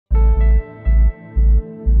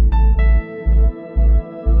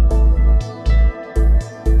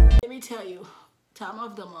time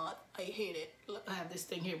of the month. I hate it. Look, I have this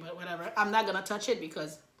thing here, but whatever. I'm not gonna touch it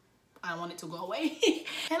because I want it to go away.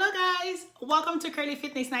 Hello guys, welcome to Curly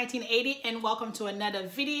Fitness 1980 and welcome to another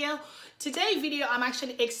video. Today's video, I'm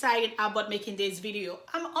actually excited about making this video.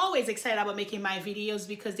 I'm always excited about making my videos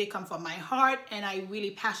because they come from my heart and I'm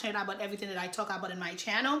really passionate about everything that I talk about in my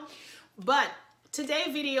channel. But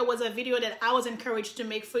today's video was a video that I was encouraged to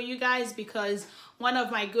make for you guys because one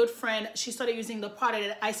of my good friends, she started using the product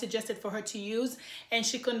that I suggested for her to use and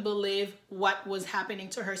she couldn't believe what was happening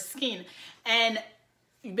to her skin. And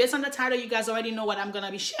based on the title, you guys already know what I'm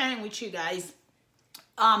gonna be sharing with you guys.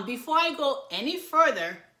 Before I go any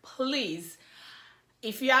further, please,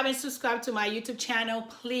 if you haven't subscribed to my YouTube channel,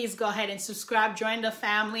 please go ahead and subscribe, join the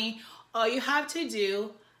family. All you have to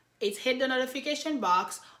do is hit the notification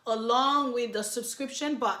box along with the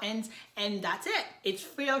subscription buttons, and that's it. It's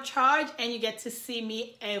free of charge and you get to see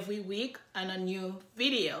me every week on a new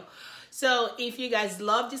video. So if you guys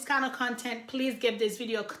love this kind of content, please give this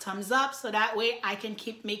video a thumbs up so that way I can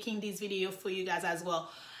keep making these videos for you guys as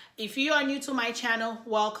well. If you are new to my channel,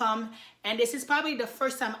 welcome. And this is probably the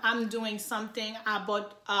first time I'm doing something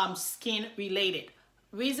about skin related.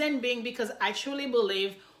 Reason being because I truly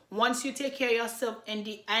believe once you take care of yourself in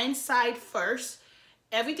the inside first,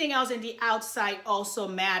 everything else in the outside also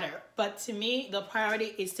matter. But to me, the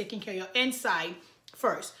priority is taking care of your inside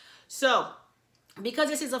first. So because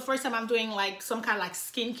this is the first time I'm doing like some kind of like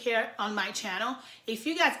skincare on my channel, if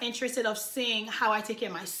you guys interested of seeing how I take care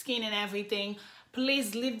of my skin and everything,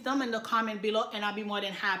 please leave them in the comment below and I'll be more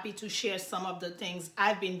than happy to share some of the things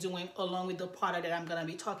I've been doing along with the product that I'm gonna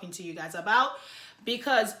be talking to you guys about.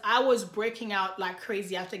 Because I was breaking out like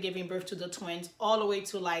crazy after giving birth to the twins, all the way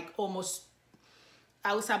to like almost,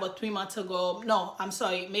 I would say about 3 months ago. No, I'm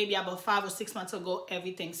sorry, maybe about 5 or 6 months ago,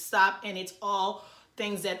 everything stopped, and it's all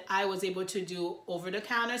things that I was able to do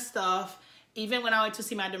over-the-counter stuff. Even when I went to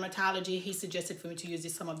see my dermatology, he suggested for me to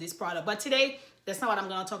use some of this product. But today, that's not what I'm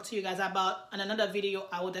going to talk to you guys about. In another video,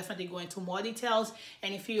 I will definitely go into more details.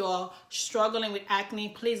 And if you are struggling with acne,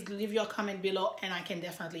 please leave your comment below and I can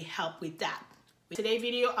definitely help with that. Today's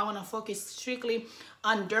video, I want to focus strictly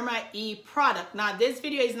on Derma E product. Now, this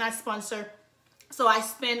video is not sponsored, so I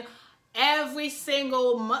spend every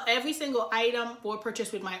single item or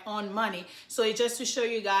purchase with my own money. So it's just to show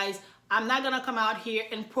you guys, I'm not gonna come out here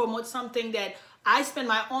and promote something that I spend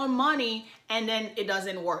my own money and then it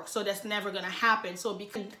doesn't work. So that's never gonna happen. So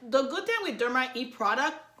because the good thing with Derma E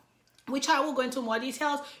product, which I will go into more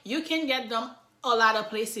details, you can get them a lot of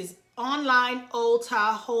places. Online,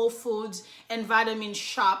 Ulta, Whole Foods, and Vitamin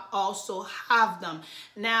Shop also have them.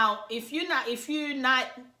 Now, if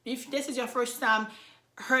this is your first time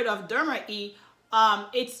heard of Derma E,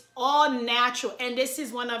 it's all natural, and this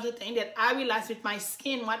is one of the things that I realized with my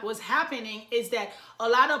skin. What was happening is that a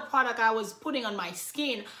lot of product I was putting on my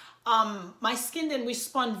skin didn't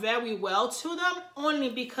respond very well to them, only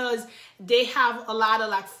because they have a lot of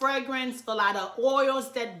like fragrance, a lot of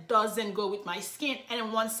oils that doesn't go with my skin.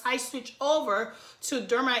 And once I switch over to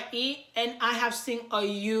Derma E, and I have seen a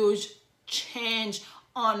huge change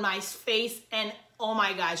on my face, and oh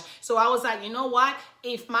my gosh. So I was like, you know what?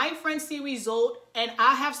 If my friends see result and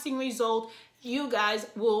I have seen result, you guys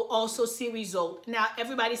will also see result. Now,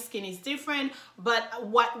 everybody's skin is different, but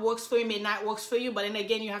what works for you may not work for you. But then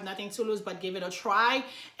again, you have nothing to lose but give it a try.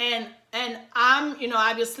 And I'm, you know,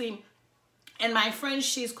 obviously, and my friend,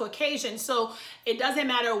 she's Caucasian, so it doesn't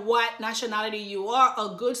matter what nationality you are,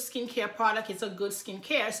 a good skincare product is a good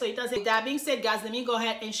skincare. So it doesn't. With that being said, guys, let me go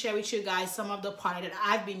ahead and share with you guys some of the product that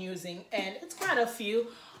I've been using, and it's quite a few.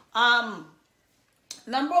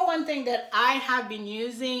 Number one thing that I have been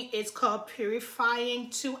using is called Purifying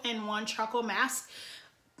 2-in-1 Charcoal Mask,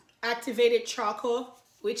 Activated Charcoal,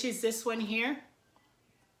 which is this one here.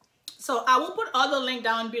 So I will put all the link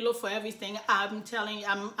down below for everything I'm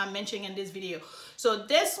mentioning in this video. So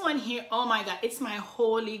this one here, oh my God, it's my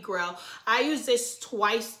holy grail. I use this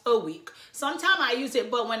twice a week. Sometimes I use it,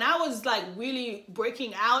 but when I was like really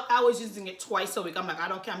breaking out, I was using it twice a week. I'm like, I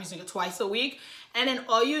don't care, I'm using it twice a week. And then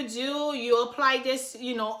all you do, you apply this,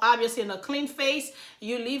 you know, obviously in a clean face,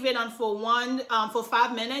 you leave it on for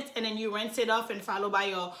 5 minutes, and then you rinse it off and follow by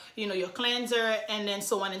your, you know, your cleanser, and then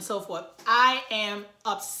so on and so forth. I am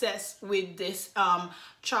obsessed with this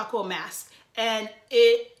charcoal mask, and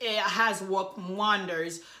it has worked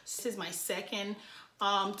wonders. This is my second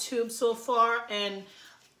tube so far, and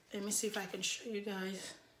let me see if I can show you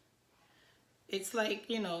guys. It's like,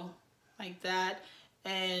 you know, like that.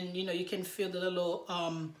 And you know, you can feel the little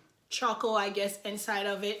charcoal, I guess, inside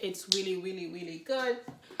of it. It's really, really, really good.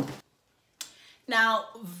 Now,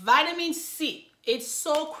 vitamin C. It's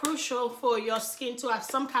so crucial for your skin to have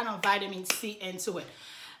some kind of vitamin C into it.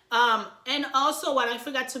 And also what I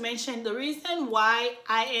forgot to mention, the reason why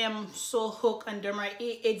I am so hooked on Derma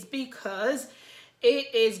E, it's because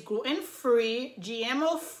it is gluten-free,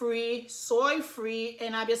 GMO-free, soy-free,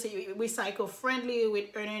 and obviously recycle-friendly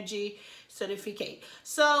with energy certificate.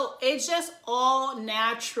 So it's just all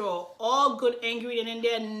natural, all good ingredient in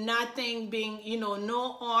there, nothing being, you know,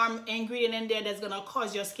 no harm ingredient in there that's gonna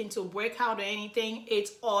cause your skin to break out or anything.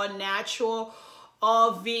 It's all natural,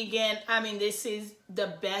 all vegan. I mean, this is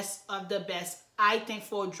the best of the best, I think,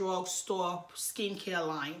 for drugstore skincare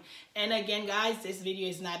line. And again, guys, this video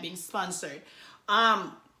is not being sponsored.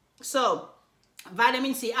 So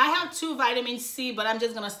vitamin C, I have 2 vitamin C, but I'm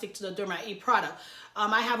just gonna stick to the Derma E product.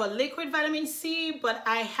 I have a liquid vitamin C, but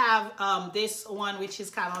I have this one which is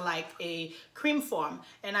kind of like a cream form.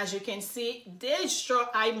 And as you can see, this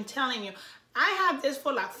I'm telling you, I have this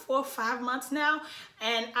for like 4 or 5 months now,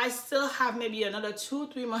 and I still have maybe another 2 or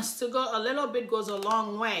 3 months to go. A little bit goes a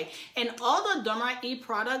long way. And all the Derma E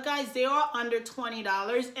product, guys, they are under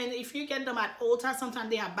 $20. And if you get them at Ulta, sometimes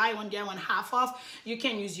they have buy one get one half off. You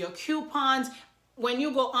can use your coupons. When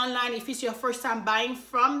you go online, if it's your first time buying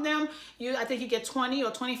from them, I think you get 20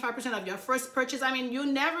 or 25% of your first purchase. I mean, you're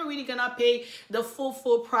never really gonna pay the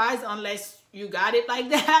full price unless you got it like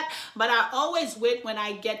that. But I always wait when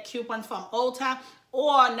I get coupons from Ulta,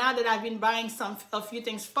 or now that I've been buying a few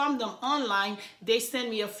things from them online, they send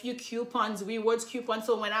me a few coupons, rewards coupons.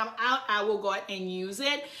 So when I'm out, I will go out and use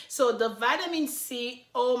it. So the vitamin C,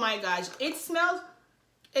 oh my gosh, it smells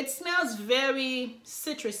very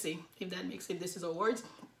citrusy, if this is a word.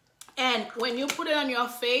 And when you put it on your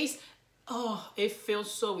face, oh, it feels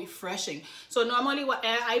so refreshing. So normally what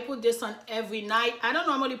I put this on every night. I don't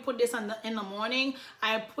normally put this on in the morning.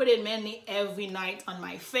 I put it mainly every night on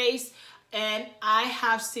my face. And I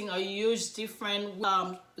have seen a huge different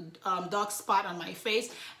dark spot on my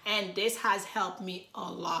face. And this has helped me a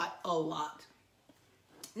lot.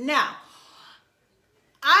 Now,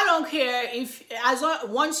 I don't care if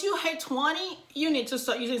once you hit 20, you need to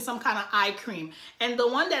start using some kind of eye cream. And the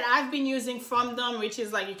one that I've been using from them, which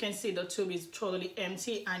is like, you can see the tube is totally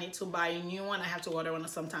empty. I need to buy a new one. I have to order one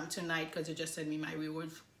sometime tonight because you just sent me my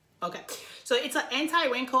rewards. Okay, so it's an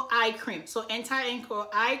anti-wrinkle eye cream. So anti-wrinkle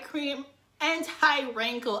eye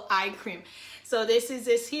cream. So this is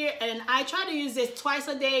this here, and I try to use this twice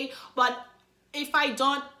a day, but if I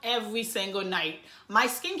don't, every single night. My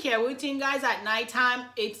skincare routine, guys, at nighttime,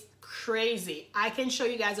 it's crazy. I can show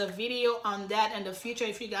you guys a video on that in the future.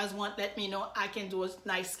 If you guys want, let me know. I can do a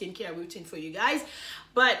nice skincare routine for you guys.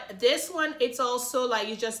 But this one, it's also like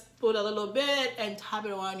you just put a little bit and tap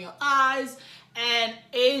it around your eyes, and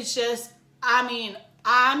it's just, I mean,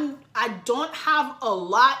 I don't have a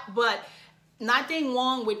lot, but nothing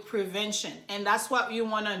wrong with prevention, and that's what you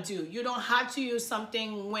want to do. You don't have to use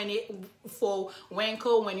something for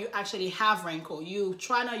wrinkle when you actually have wrinkle. You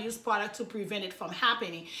try to use product to prevent it from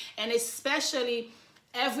happening. And especially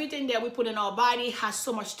everything that we put in our body has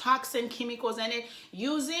so much toxin, chemicals in it.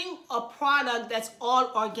 Using a product that's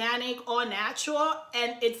all organic or natural,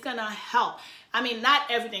 and it's gonna help. I mean, not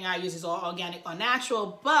everything I use is all organic or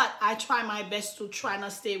natural, but I try my best to try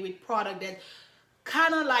to stay with product that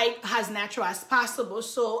kind of like as natural as possible.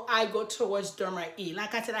 So I go towards Derma E.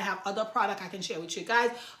 Like I said, I have other product I can share with you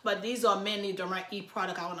guys, but these are mainly Derma E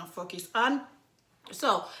product I want to focus on.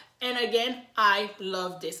 So, and again, I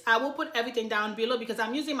love this. I will put everything down below because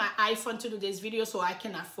I'm using my iPhone to do this video, so I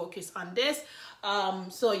cannot focus on this.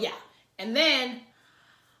 So yeah, and then,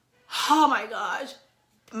 oh my gosh,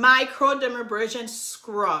 microdermabrasion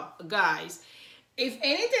scrub, guys. If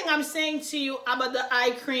anything I'm saying to you about the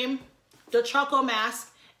eye cream, the charcoal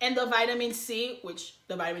mask, and the vitamin C, which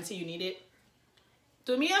the vitamin C you need it,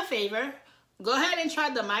 do me a favor, go ahead and try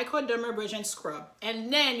the microdermabrasion scrub,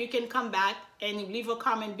 and then you can come back and leave a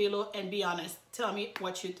comment below and be honest. Tell me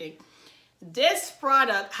what you think. This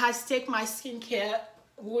product has taken my skincare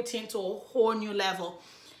routine to a whole new level.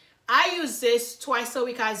 I use this twice a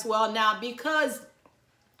week as well now because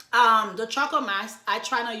the charcoal mask, I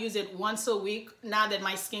try to use it once a week now that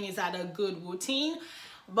my skin is at a good routine.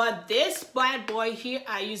 But this bad boy here,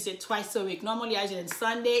 I use it twice a week. Normally I use it on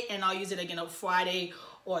Sunday, and I'll use it again on Friday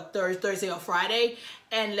or Thursday or Friday.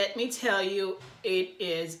 And let me tell you, it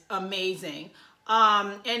is amazing.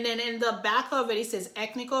 And then in the back of it, it says,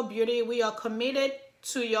 Ethnical Beauty, we are committed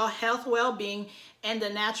to your health, well-being, and the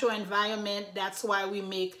natural environment. That's why we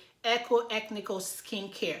make eco-ethnical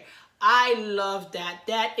skincare. I love that.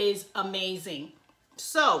 That is amazing.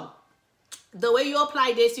 So The way you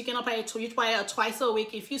apply this, you can apply it twice a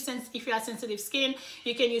week. If you have sensitive skin,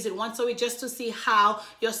 you can use it once a week just to see how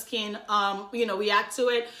your skin react to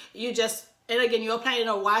it. And again, you apply it in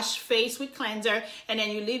a wash face with cleanser, and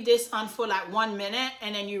then you leave this on for like 1 minute,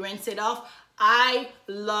 and then you rinse it off. I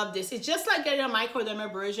love this. It's just like getting a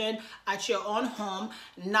microdermabrasion at your own home,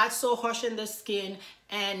 not so harsh in the skin,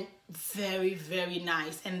 and very, very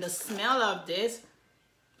nice. And the smell of this,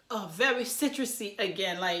 very citrusy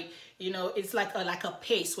again, like, it's like a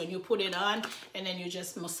paste when you put it on, and then you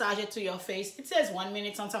just massage it to your face. It says 1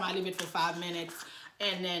 minute. Sometimes I leave it for 5 minutes,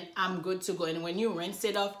 and then I'm good to go. And when you rinse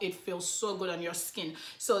it off, it feels so good on your skin.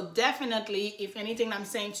 So definitely, if anything I'm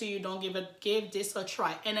saying to you, don't give this a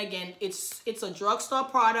try. And again, it's a drugstore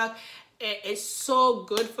product. It's so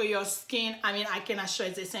good for your skin. I mean, I cannot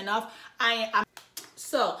stress this enough.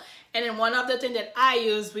 And then one of the things that I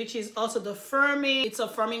use, which is also the firming, it's a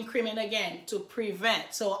firming cream, and again, to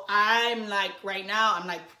prevent. So I'm like, right now, I'm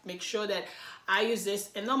like, make sure that I use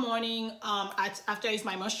this in the morning. After I use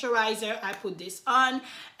my moisturizer, I put this on,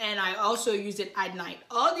 and I also use it at night.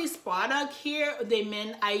 All these products here,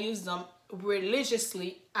 I use them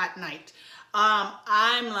religiously at night.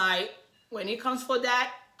 I'm like, when it comes for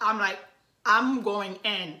that, I'm going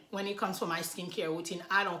in when it comes for my skincare routine.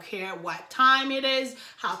 I don't care what time it is,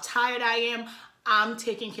 how tired I am, I'm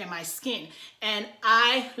taking care of my skin. And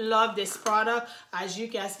I love this product. As you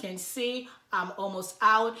guys can see, I'm almost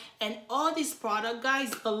out. And all this product,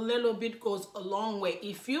 guys, a little bit goes a long way.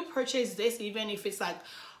 If you purchase this, even if it's like,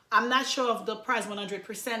 I'm not sure of the price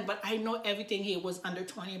 100%, but I know everything here was under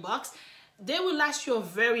 20 bucks. They will last you a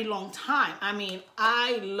very long time. I mean,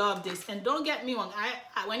 I love this. And don't get me wrong,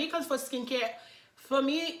 when it comes for skincare, for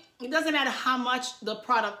me, it doesn't matter how much the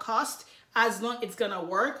product costs, as long as it's gonna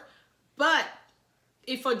work. But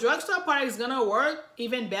if a drugstore product is gonna work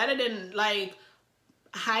even better than like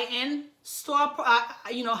high-end store,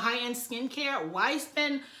 high-end skincare, why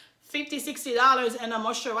spend $50, $60 and a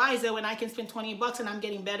moisturizer when I can spend 20 bucks and I'm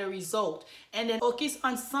getting better result? And then focus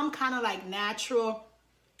on some kind of like natural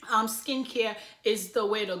skincare is the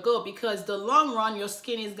way to go, because the long run your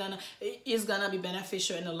skin is gonna be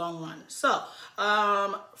beneficial in the long run. So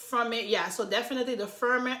from it, yeah, so definitely the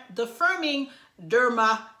firming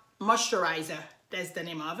Derma moisturizer, that's the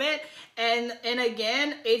name of it. And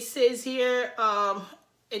again, it says here I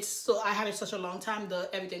have it such a long time,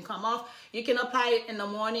 everything come off. You can apply it in the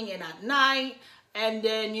morning and at night. And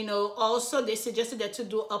then, also they suggested that to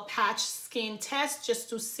do a patch skin test just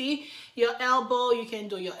to see your elbow. You can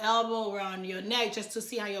do your elbow around your neck just to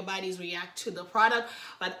see how your bodies react to the product.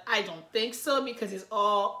 But I don't think so, because it's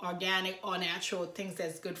all organic, all natural things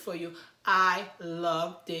that's good for you. I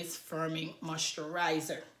love this firming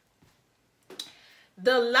moisturizer.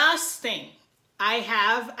 The last thing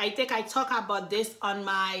I think I talk about this on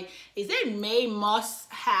my, is it May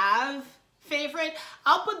must-have favorite?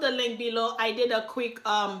 I'll put the link below. I did a quick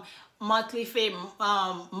monthly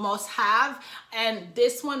must-have, and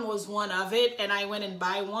this one was one of it, and I went and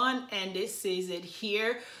buy one, and this says it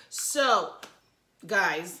here. So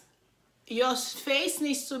guys, your face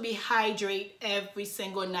needs to be hydrated every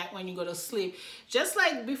single night when you go to sleep. Just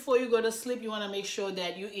like before you go to sleep, you want to make sure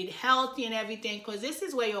that you eat healthy and everything, because this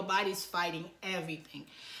is where your body's fighting everything.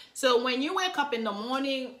 So when you wake up in the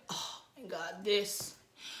morning, oh my God,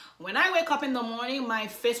 when I wake up in the morning, my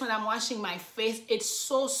face, when I'm washing my face, it's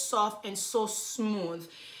so soft and so smooth.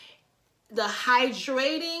 The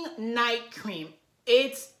hydrating night cream,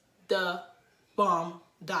 it's the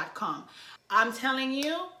bomb.com. I'm telling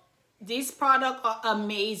you, these products are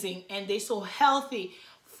amazing, and they're so healthy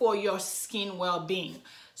for your skin well-being.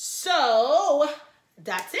 So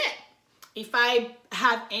that's it. If I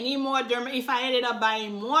have any more Derma, if I ended up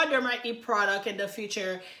buying more Derma E product in the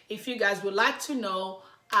future, if you guys would like to know,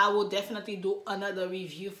 I will definitely do another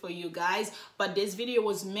review for you guys. But this video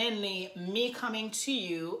was mainly me coming to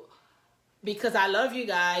you because I love you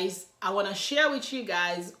guys. I want to share with you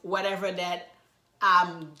guys whatever that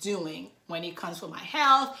I'm doing when it comes to my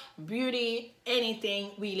health, beauty,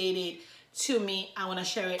 anything related to me. I want to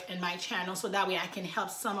share it in my channel so that way I can help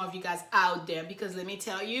some of you guys out there. Because let me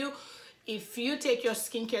tell you, if you take your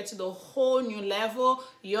skincare to the whole new level,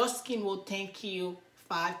 your skin will thank you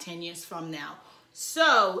 5-10 years from now.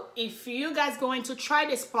 So if you guys going to try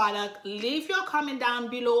this product, leave your comment down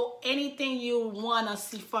below. Anything you want to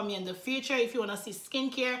see from me in the future. If you want to see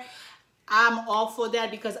skincare, I'm all for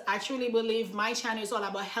that, because I truly believe my channel is all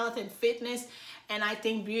about health and fitness, and I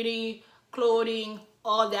think beauty, clothing,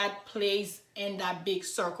 all that plays in that big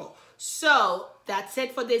circle. So that's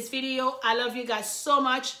it for this video. I love you guys so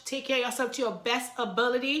much. Take care of yourself to your best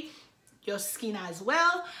ability, your skin as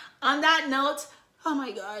well. On that note, Oh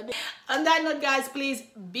my God. On that note, guys, please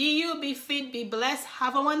be you, be fit, be blessed.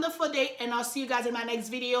 Have a wonderful day, and I'll see you guys in my next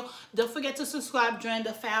video. Don't forget to subscribe, join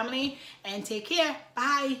the family, and take care.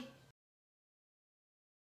 Bye.